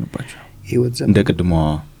ጉዳት እንዳይሆንባቸው የህይወት ዘመን እንደ ቅድሟ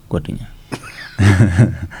ጓደኛ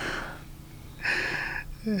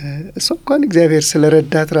እሷ እንኳን እግዚአብሔር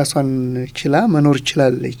ስለረዳት ራሷን ችላ መኖር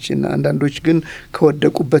ችላለች እና አንዳንዶች ግን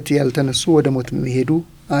ከወደቁበት ያልተነሱ ወደ ሞት የሚሄዱ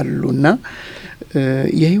አሉና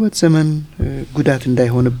የህይወት ዘመን ጉዳት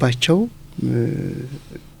እንዳይሆንባቸው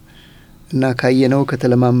እና ካየነው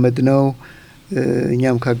ከተለማመድነው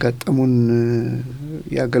እኛም ካጋጠሙን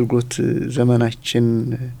የአገልግሎት ዘመናችን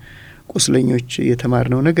ቁስለኞች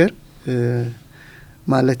የተማርነው ነገር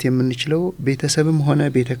ማለት የምንችለው ቤተሰብም ሆነ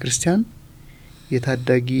ቤተክርስቲያን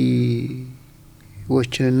የታዳጊዎችንና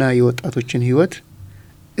የወጣቶችን ህይወት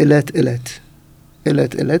እለት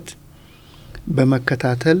እለት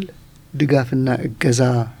በመከታተል ድጋፍና እገዛ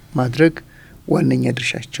ማድረግ ዋነኛ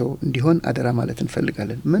ድርሻቸው እንዲሆን አደራ ማለት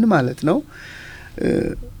እንፈልጋለን። ምን ማለት ነው?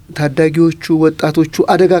 ታዳጊዎቹ ወጣቶቹ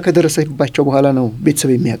አደጋ ከደረሰባቸው በኋላ ነው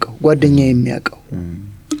ቤተሰብ የሚያውቀው፣ ጓደኛ የሚያውቀው።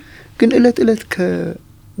 ግን እለት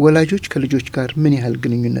ከወላጆች ከልጆች ጋር ምን ያህል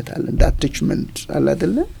ግንኙነት አለ? እንደ አታችመንት አለ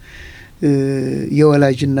አይደለ?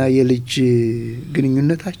 የወላጅና የልጅ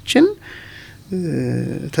ግንኙነታችን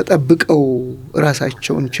ተጠብቀው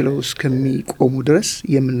ራሳቸውን ችለው እስከሚቆሙ ድረስ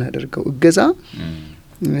የምናደርገው እገዛ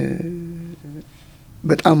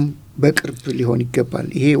በጣም በቅርብ ሊሆን ይገባል።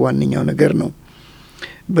 ይሄ ዋነኛው ነገር ነው።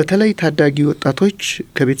 በተለይ ታዳጊ ወጣቶች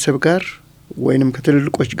ከቤተሰብ ጋር ወይንም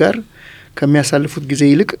ከትልልቆች ጋር ከሚያሳልፉት ጊዜ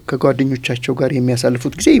ይልቅ ከጓደኞቻቸው ጋር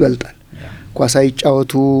የሚያሳልፉት ጊዜ ይበልጣል። ኳስ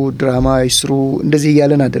ይጫወቱ፣ ድራማ ይስሩ፣ እንደዚህ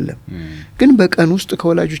እያለን አይደለም። ግን በቀን ውስጥ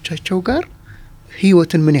ከወላጆቻቸው ጋር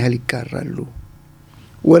ህይወትን ምን ያህል ይጋራሉ?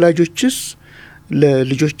 ወላጆችስ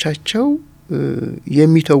ለልጆቻቸው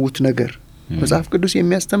የሚተውት ነገር መጽሐፍ ቅዱስ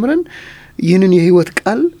የሚያስተምረን ይህንን የህይወት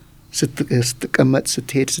ቃል ስትቀመጥ፣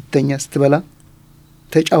 ስትሄድ፣ ስተኛ፣ ስትበላ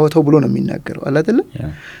ተጫወተው ብሎ ነው የሚናገረው አይደል?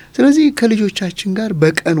 ስለዚህ ከልጆቻችን ጋር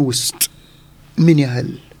በቀን ውስጥ ምን ያህል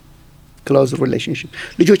ክሎዝ ሪሌሽንሺፕ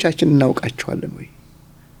ልጆቻችን እናውቃቸዋለን ወይ?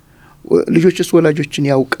 ልጆችስ ወላጆችን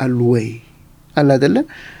ያውቃሉ ወይ? አይደል?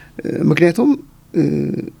 ምክንያቱም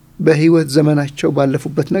በህይወት ዘመናቸው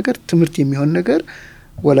ባለፉበት ነገር ትምህርት የሚሆን ነገር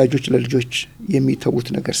ወላጆች ለልጆች የሚተውት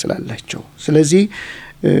ነገር ስላላቸው፣ ስለዚህ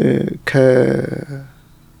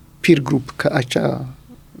ከፒር ግሩፕ ከአቻ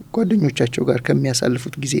ጓደኞቻቸው ጋር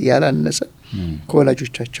ከሚያሳልፉት ጊዜ ያላነሰ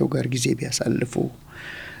ከወላጆቻቸው ጋር ጊዜ ቢያሳልፉ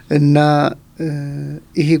እና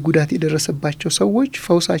ይሄ ጉዳት የደረሰባቸው ሰዎች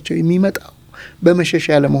ፈውሳቸው የሚመጣው በመሸሽ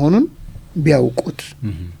ያለ መሆኑን ቢያውቁት።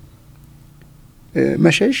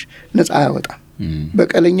 መሸሽ ነፃ አያወጣም፣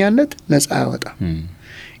 በቀለኛነት ነፃ አያወጣም።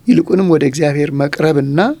 ይልቁንም ወደ እግዚአብሔር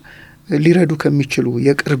መቅረብና ሊረዱ ከሚችሉ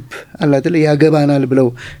የቅርብ አላደለ ያገባናል ብለው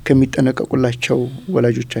ከሚጠነቀቁላቸው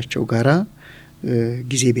ወላጆቻቸው ጋራ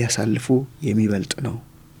ጊዜ ቢያሳልፉ የሚበልጥ ነው።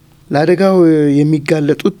 ለአደጋው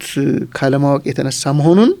የሚጋለጡት ካለማወቅ የተነሳ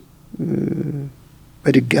መሆኑን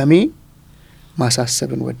በድጋሜ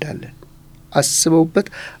ማሳሰብ እንወዳለን። አስበውበት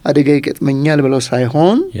አደጋ ይገጥመኛል ብለው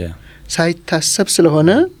ሳይሆን ሳይታሰብ ስለሆነ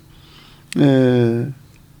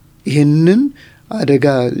ይህንን አደጋ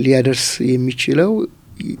ሊያደርስ የሚችለው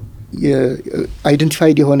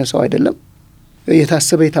አይደንቲፋይድ የሆነ ሰው አይደለም፣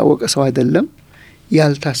 የታሰበ የታወቀ ሰው አይደለም።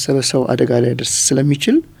 ያልታሰበ ሰው አደጋ ሊያደርስ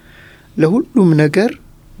ስለሚችል ለሁሉም ነገር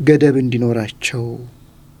ገደብ እንዲኖራቸው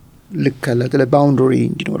ልክ አለ ባውንደሪ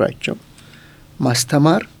እንዲኖራቸው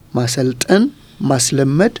ማስተማር፣ ማሰልጠን፣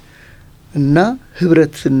 ማስለመድ እና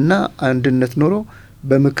ህብረትና አንድነት ኖሮ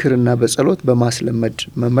በምክርና በጸሎት በማስለመድ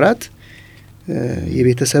መምራት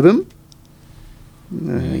የቤተሰብም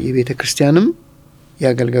የቤተ ክርስቲያንም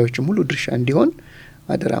የአገልጋዮችም ሁሉ ድርሻ እንዲሆን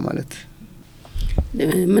አደራ ማለት።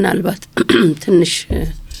 ምናልባት ትንሽ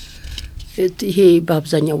ይሄ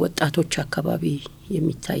በአብዛኛው ወጣቶች አካባቢ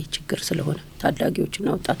የሚታይ ችግር ስለሆነ ታዳጊዎችና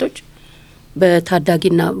ወጣቶች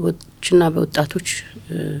በታዳጊናዎችና በወጣቶች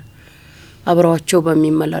አብረዋቸው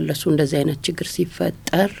በሚመላለሱ እንደዚህ አይነት ችግር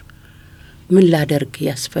ሲፈጠር ምን ላደርግ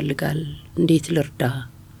ያስፈልጋል፣ እንዴት ልርዳ፣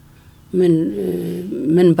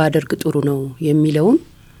 ምን ባደርግ ጥሩ ነው የሚለውን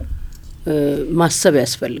ማሰብ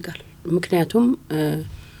ያስፈልጋል። ምክንያቱም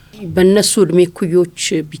በእነሱ እድሜ ኩዮች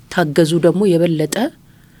ቢታገዙ ደግሞ የበለጠ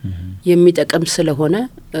የሚጠቅም ስለሆነ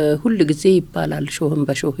ሁል ጊዜ ይባላል ሾህም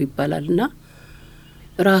በሾህ ይባላልና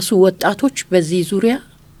ራሱ ወጣቶች በዚህ ዙሪያ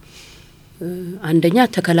አንደኛ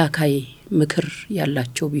ተከላካይ ምክር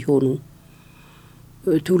ያላቸው ቢሆኑ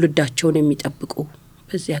ትውልዳቸውን የሚጠብቁ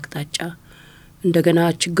በዚህ አቅጣጫ እንደገና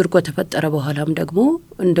ችግር ከተፈጠረ በኋላም ደግሞ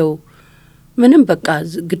እንደው ምንም በቃ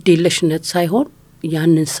ግዴለሽነት ሳይሆን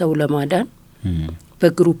ያንን ሰው ለማዳን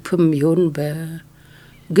በግሩፕም ይሁን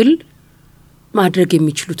በግል ማድረግ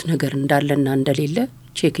የሚችሉት ነገር እንዳለና እንደሌለ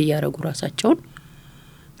ቼክ እያረጉ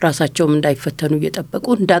ራሳቸውም እንዳይፈተኑ እየጠበቁ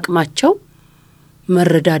እንዳቅማቸው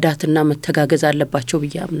መረዳዳትና መተጋገዝ አለባቸው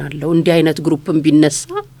ብዬ አምናለሁ። እንዲህ አይነት ግሩፕም ቢነሳ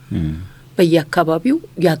በየአካባቢው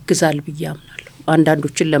ያግዛል ብዬ አምናለሁ።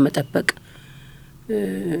 አንዳንዶችን ለመጠበቅ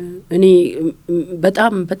እኔ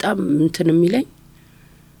በጣም እንትን የሚለኝ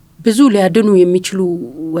ብዙ ሊያድኑ የሚችሉ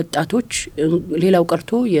ወጣቶች ሌላው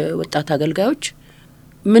ቀርቶ የወጣት አገልጋዮች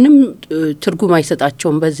ምንም ትርጉም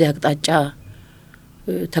አይሰጣቸውም በዚህ አቅጣጫ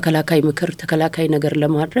ተከላካይ ምክር ተከላካይ ነገር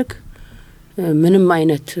ለማድረግ ምንም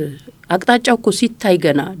አይነት አቅጣጫው እኮ ሲታይ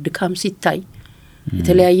ገና ድካም ሲታይ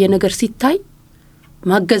የተለያየ ነገር ሲታይ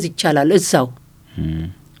ማገዝ ይቻላል እዛው።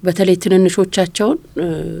 በተለይ ትንንሾቻቸውን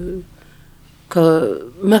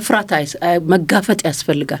ከመፍራት መጋፈጥ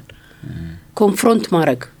ያስፈልጋል። ኮንፍሮንት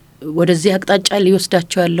ማድረግ ወደዚህ አቅጣጫ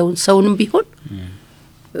ሊወስዳቸው ያለውን ሰውንም ቢሆን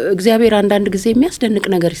እግዚአብሔር አንዳንድ ጊዜ የሚያስደንቅ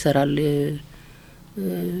ነገር ይሰራል።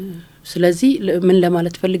 ስለዚህ ምን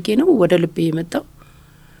ለማለት ፈልጌ ነው ወደ ልቤ የመጣው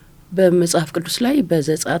በመጽሐፍ ቅዱስ ላይ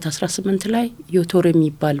በዘጸአት 18 ላይ ዮቶር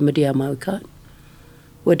የሚባል ምድያማዊ ካህን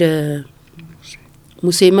ወደ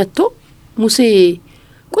ሙሴ መጥቶ ሙሴ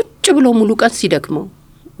ቁጭ ብሎ ሙሉ ቀን ሲደክመው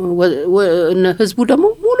ህዝቡ ደግሞ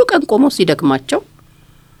ሙሉ ቀን ቆመው ሲደክማቸው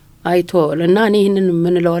አይቶልና እኔ ይሄንን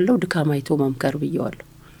ምን እለዋለሁ ድካም አይቶ መምከር ብየዋለሁ።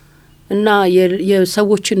 እና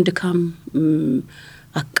የሰዎችን ድካም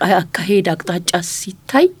አካሄድ አቅጣጫ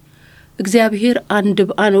ሲታይ እግዚአብሔር አንድ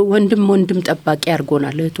ወንድም ጠባቂ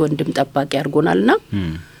አድርጎናል፣ እህት ወንድም ጠባቂ አድርጎናልና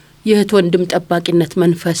የእህት ወንድም ጠባቂነት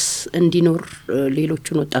መንፈስ እንዲኖር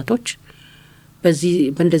ሌሎቹን ወጣቶች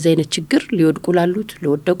በእንደዚህ አይነት ችግር ሊወድቁ ላሉት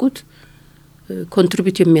ለወደቁት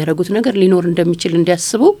ኮንትሪቢዩት የሚያደርጉት ነገር ሊኖር እንደሚችል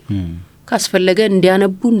እንዲያስቡ ካስፈለገ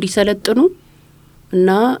እንዲያነቡ እንዲሰለጥኑ እና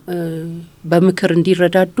በምክር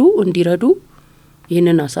እንዲረዱ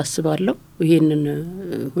ይህንን አሳስባለሁ። ይህንን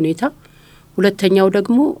ሁኔታ ሁለተኛው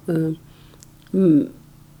ደግሞ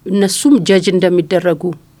እነሱም ጀጅ እንደሚደረጉ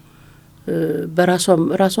በራሷ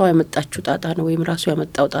ያመጣችው ጣጣ ነው ወይም ራሱ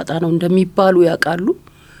ያመጣው ጣጣ ነው እንደሚባሉ ያውቃሉ።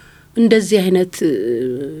 እንደዚህ አይነት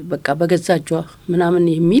በቃ በገዛጇ ምናምን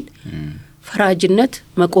የሚል ፈራጅነት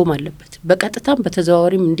መቆም አለበት። በቀጥታም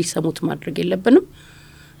በተዘዋዋሪም እንዲሰሙት ማድረግ የለብንም።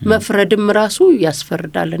 መፍረድም ራሱ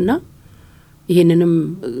ያስፈርዳልና ይሄንንም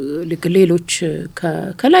ሌሎች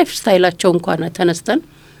ከላይፍ ስታይላቸው እንኳን ተነስተን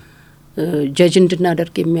ጀጅ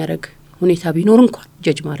እንድናደርግ የሚያደርግ ሁኔታ ቢኖር እንኳን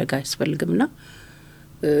ጀጅ ማድረግ አያስፈልግምና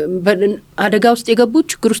አደጋ ውስጥ የገቡ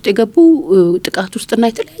ችግር ውስጥ የገቡ ጥቃት ውስጥና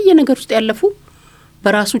የተለያየ ነገር ውስጥ ያለፉ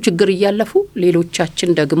በራሱ ችግር እያለፉ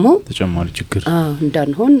ሌሎቻችን ደግሞ ተጨማሪ ችግር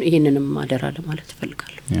እንዳንሆን ይሄንንም አደራ ለማለት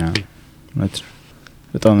እፈልጋለሁ።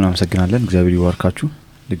 በጣም እናመሰግናለን። እግዚአብሔር ይባርካችሁ።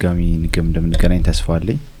 ድጋሚ እንደምንገናኝ ተስፋ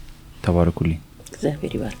አለኝ። ተባረኩልኝ።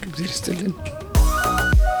 እግዚአብሔር ይባርክ። እግዚአብሔር ይስጥልን።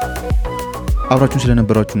 አብራችሁን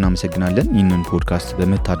ስለነበራችሁ እናመሰግናለን። ይህንን ፖድካስት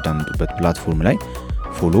በመታዳምጡበት ፕላትፎርም ላይ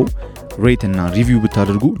ፎሎ፣ ሬት እና ሪቪው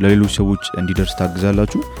ብታደርጉ ለሌሎች ሰዎች እንዲደርስ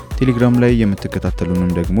ታግዛላችሁ። ቴሌግራም ላይ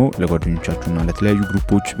የምትከታተሉንም ደግሞ ለጓደኞቻችሁና ለተለያዩ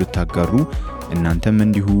ግሩፖች ብታጋሩ እናንተም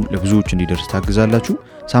እንዲሁ ለብዙዎች እንዲደርስ ታግዛላችሁ።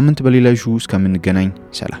 ሳምንት በሌላ ኢሹ እስከምንገናኝ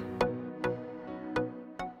ሰላም።